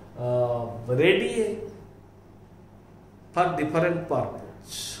radii for different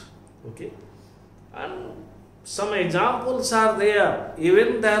purposes. Okay, and some examples are there.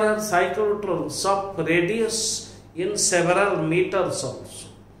 Even there are cyclotrons of radius in several meters also.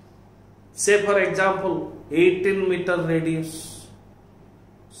 Say for example, 18 meter radius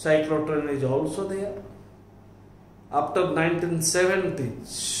cyclotron is also there. After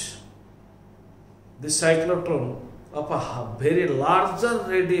 1970s, the cyclotron of a very larger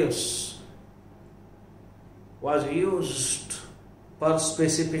radius was used for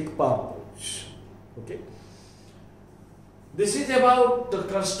specific purpose. Okay. This is about the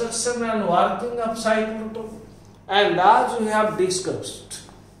construction and working of cyclotron, and as we have discussed,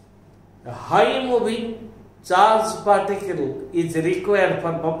 a high moving charged particle is required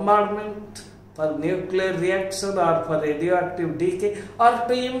for bombardment, for nuclear reaction, or for radioactive decay, or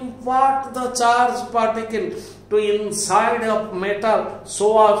to impart the charged particle to inside of metal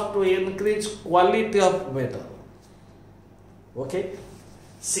so as to increase quality of metal. Okay,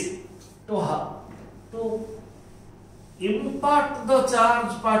 see, to impart the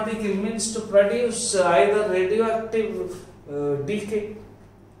charged particle means to produce either radioactive decay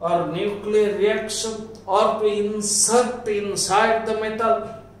or nuclear reaction or to insert inside the metal,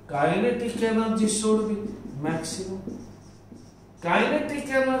 kinetic energy should be maximum. Kinetic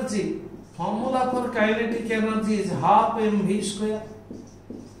energy, formula for kinetic energy is half mv square,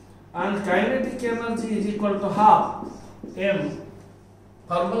 and kinetic energy is equal to half m.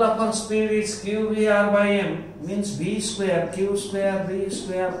 Formula for speed is qvr by m, means v square, q square, v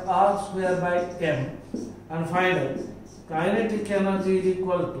square, r square by m. And finally, kinetic energy is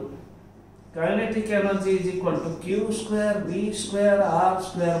equal to q square, v square, r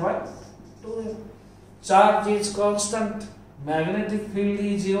square by 2m. Charge is constant, magnetic field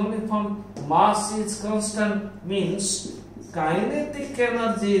is uniform, mass is constant, means kinetic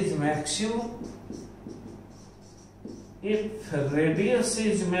energy is maximum if radius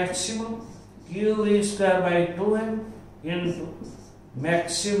is maximum, q square by 2m into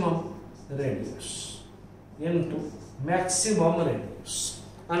maximum radius,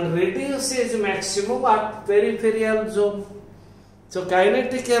 and radius is maximum at peripheral zone. So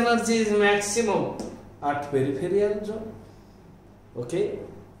kinetic energy is maximum at peripheral zone. Okay,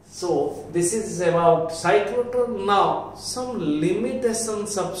 so this is about cyclotron. Now some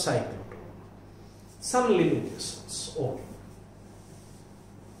limitations of cyclotron. Some limitations. Okay.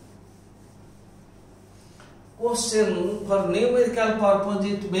 Question for numerical purpose,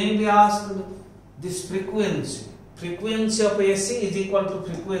 it may be asked this frequency. Frequency of AC is equal to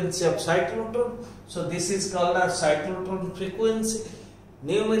frequency of cyclotron. So this is called as cyclotron frequency.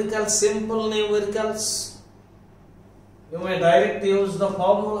 Numerical, simple numericals. You may directly use the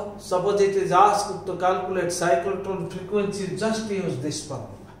formula. Suppose it is asked to calculate cyclotron frequency, just use this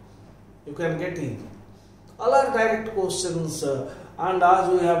formula. You can get it. All are direct questions, and as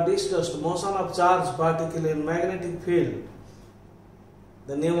we have discussed, motion of charged particle in magnetic field,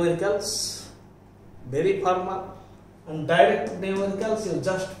 the numericals, very formal, and direct numericals, you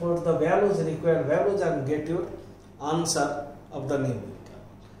just put the values, required values, and get your answer of the numerical.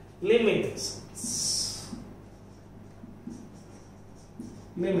 Limitations.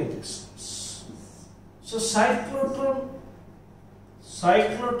 So cyclotron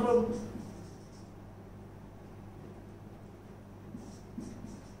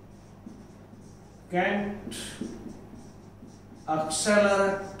can't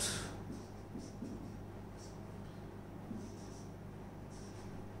accelerate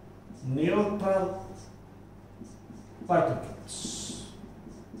neutral particles.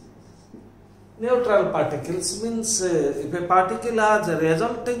 Neutral particles means if a particle has a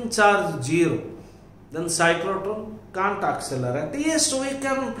resulting charge 0, then cyclotron can't accelerate. Yes, we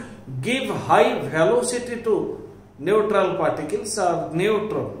can give high velocity to neutral particles or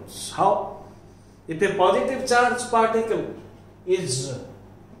neutrons. How? If a positive charge particle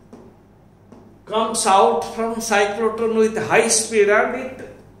comes out from cyclotron with high speed and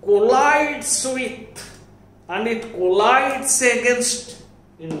it collides against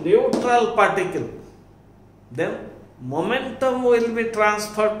a neutral particle, then momentum will be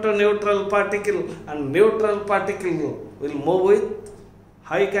transferred to neutral particle, and neutral particle will move with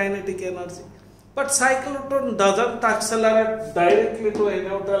high kinetic energy. But cyclotron doesn't accelerate directly to a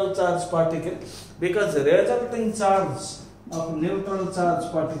neutral charge particle, because the resulting charge of neutral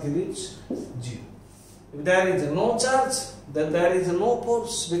charge particle is 0. If there is no charge, then there is no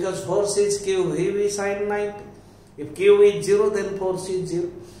force, because force is q v sin 90. If q is 0, then force is 0.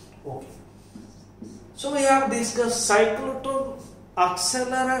 Okay. So we have discussed cyclotron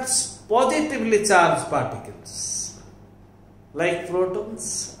accelerates positively charged particles like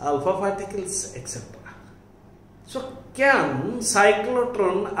protons, alpha particles, etc. So can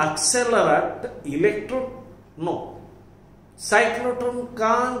cyclotron accelerate electron? No. Cyclotron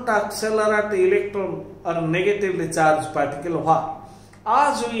can't accelerate electron or negatively charged particle. Why?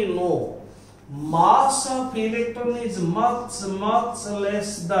 As we know, mass of electron is much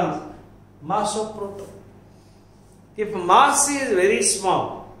less than mass of proton. If mass is very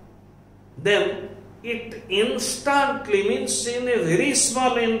small, then it instantly, means in a very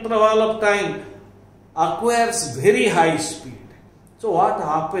small interval of time, acquires very high speed. So what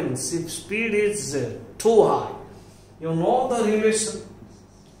happens if speed is too high? You know the relation.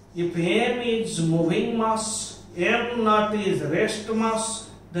 If m is moving mass, m naught is rest mass,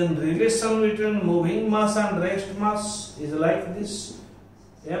 then relation between moving mass and rest mass is like this: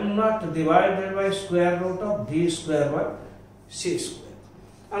 m naught divided by square root of v square by c square.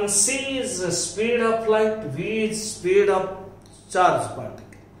 And c is the speed of light, v is speed of charged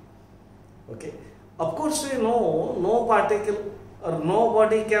particle. Okay. Of course, we know no particle or no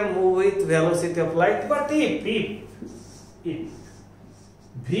body can move with velocity of light, but if v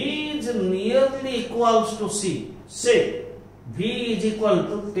is nearly equals to c, say V is equal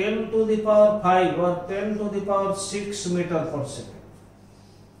to 10 to the power 5 or 10 to the power 6 meter per second.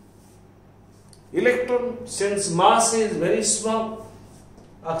 Electron, since mass is very small,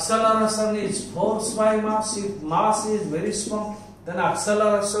 acceleration is force by mass. If mass is very small, then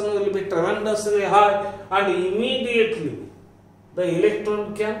acceleration will be tremendously high, and immediately the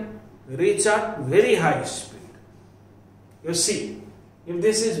electron can reach at very high speed. You see, if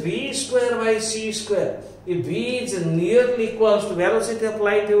this is v square by c square, if v is nearly equals to velocity of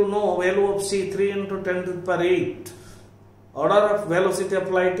light, you know value of c 3 into 10 to the power 8. Order of velocity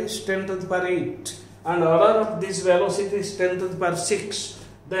of light is 10 to the power 8, and order of this velocity is 10 to the power 6.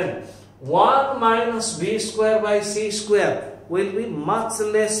 Then 1 minus v square by c square will be much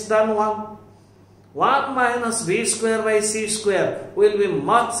less than 1. 1 minus v square by c square will be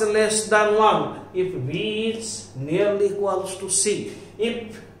much less than 1 if v is nearly equals to c.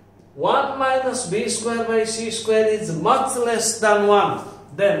 If 1 minus v square by c square is much less than 1,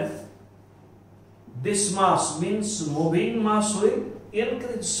 then this mass means moving mass will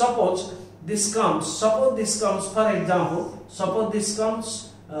increase. Suppose this comes, for example, suppose this comes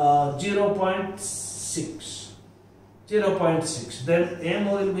 0.6, then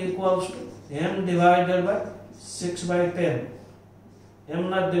m will be equals to m divided by 6 by 10, m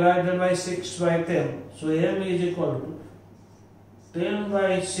not divided by 6 by 10, so m is equal to 10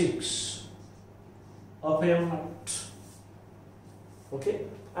 by 6 of m naught. Okay,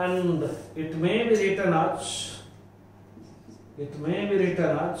 and it may be written as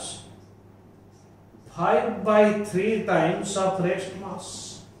 5 by 3 times of rest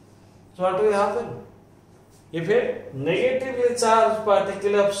mass. So what will happen? If a negatively charged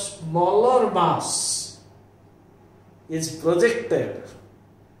particle of smaller mass is projected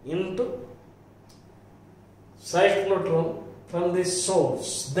into cyclotron from this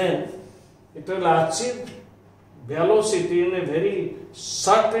source, then it will achieve velocity in a very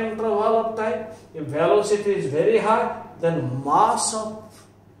short interval of time. If velocity is very high, then mass of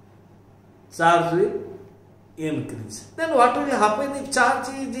charge will increase. Then what will happen if charge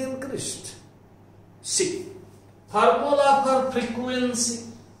is increased? See, formula for frequency.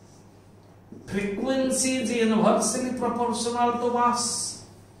 Frequency is inversely proportional to mass.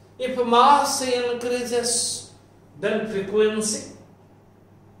 If mass increases, then frequency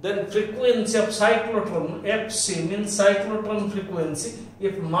of cyclotron, Fc means cyclotron frequency.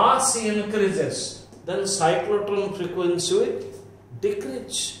 If mass increases, then cyclotron frequency will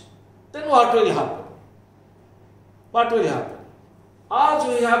decrease. Then what will happen? As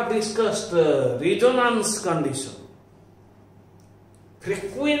we have discussed resonance condition,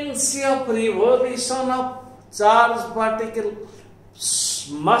 frequency of revolution of charged particle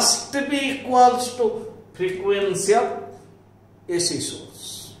must be equals to frequency of AC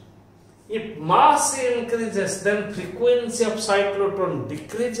source. If mass increases, then frequency of cyclotron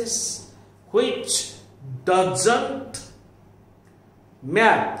decreases, which doesn't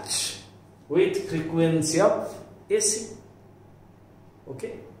match with frequency of AC.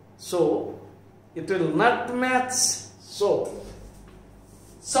 Okay, so it will not match. So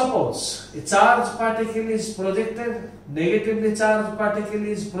suppose a charged particle is projected, negatively charged particle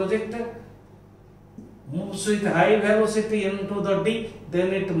is projected, moves with high velocity into the D,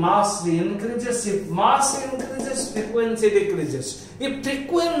 then its mass increases. If mass increases, frequency decreases. If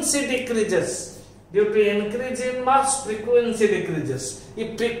frequency decreases, due to increase in mass, frequency decreases.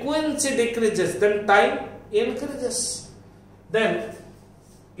 If frequency decreases, then time increases. Then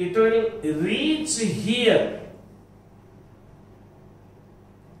it will reach here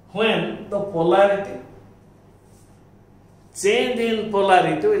when the polarity, change in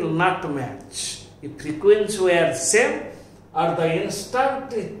polarity will not match. If frequency were same, at the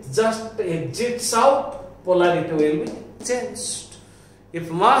instant it just exits out, polarity will be changed. If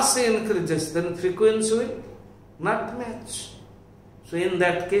mass increases, then frequency will not match. So in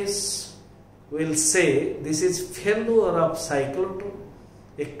that case, we will say this is failure of cyclotron.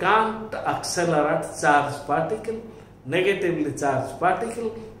 It can't accelerate charged particle, negatively charged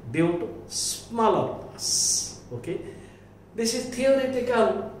particle due to smaller mass. Okay, this is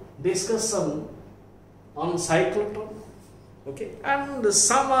theoretical discussion on cyclotron. Okay, and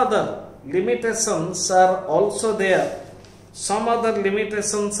some other limitations are also there.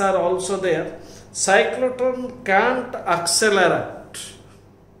 Cyclotron can't accelerate.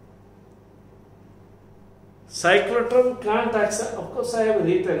 Of course, I have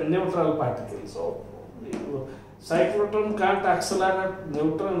written neutral particles. So, cyclotron can't accelerate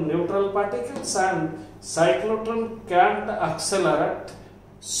neutral particles, and cyclotron can't accelerate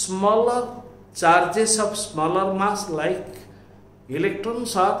smaller charges of smaller mass like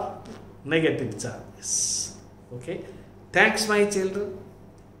electrons or negative charges. Okay, Thanks, my children.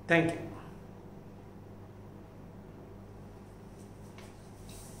 Thank you.